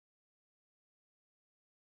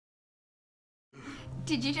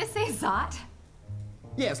Did you just say Zot?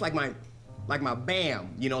 Yeah, it's like my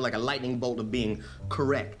bam, you know, like a lightning bolt of being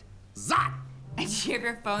correct. Zot! And did you have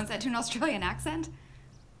your phone set to an Australian accent?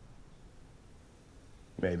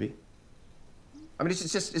 Maybe. I mean, it's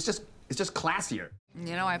just classier.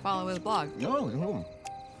 You know, I follow his blog. No.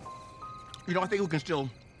 You know, I think we can still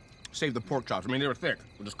save the pork chops. I mean, they were thick.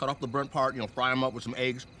 We'll just cut off the burnt part, you know, fry them up with some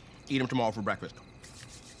eggs, eat them tomorrow for breakfast.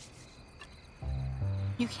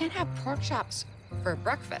 You can't have pork chops for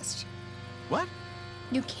breakfast. What?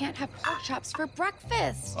 You can't have pork chops for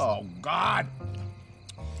breakfast. Oh, God.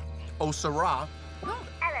 Oh, Sarah. Oh.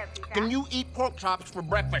 Hello, Peter. Can you eat pork chops for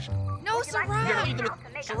breakfast? No, Would you like to Sarah. You're know gonna eat them. how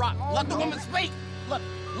to make a Sarah, small let the bowl? woman speak. Let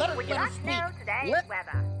her Would you like to know speak. today's Let-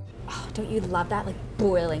 weather? Oh, don't you love that? Like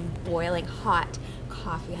boiling hot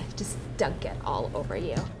coffee. I just dunk it all over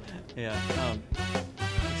you. Yeah,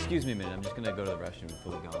 excuse me a minute. I'm just gonna go to the restroom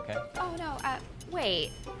before we go, okay? Oh, no,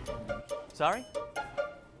 wait. Sorry?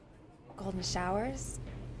 Golden showers?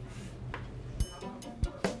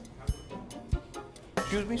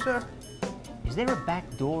 Excuse me, sir? Is there a back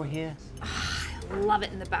door here? Love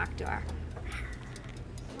it in the back door.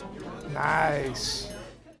 Nice.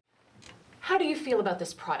 How do you feel about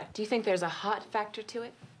this product? Do you think there's a hot factor to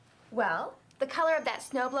it? Well, the color of that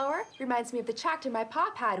snowblower reminds me of the tractor my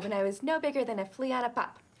pop had when I was no bigger than a flea on a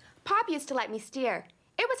pup. Pop used to let me steer.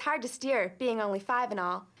 It was hard to steer, being only 5 and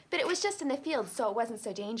all, but it was just in the field, so it wasn't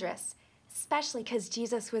so dangerous, especially because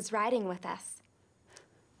Jesus was riding with us.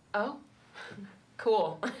 Oh,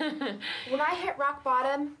 cool. When I hit rock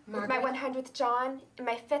bottom with my Margaret? 100th John and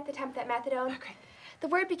my 5th attempt at methadone, the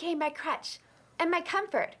word became my crutch and my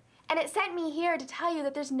comfort. And it sent me here to tell you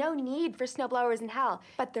that there's no need for snowblowers in hell,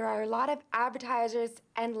 but there are a lot of advertisers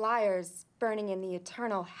and liars burning in the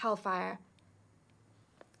eternal hellfire.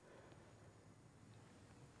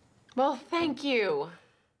 Well, thank you.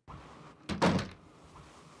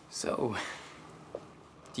 So,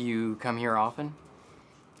 do you come here often?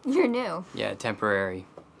 You're new. Yeah, temporary.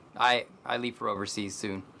 I leave for overseas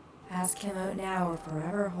soon. Ask him out now or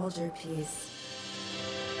forever hold your peace.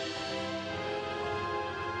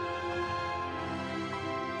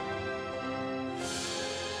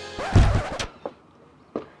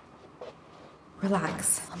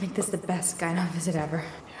 Relax. I'll make this the best gyno visit ever.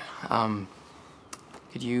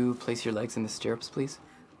 Could you place your legs in the stirrups, please?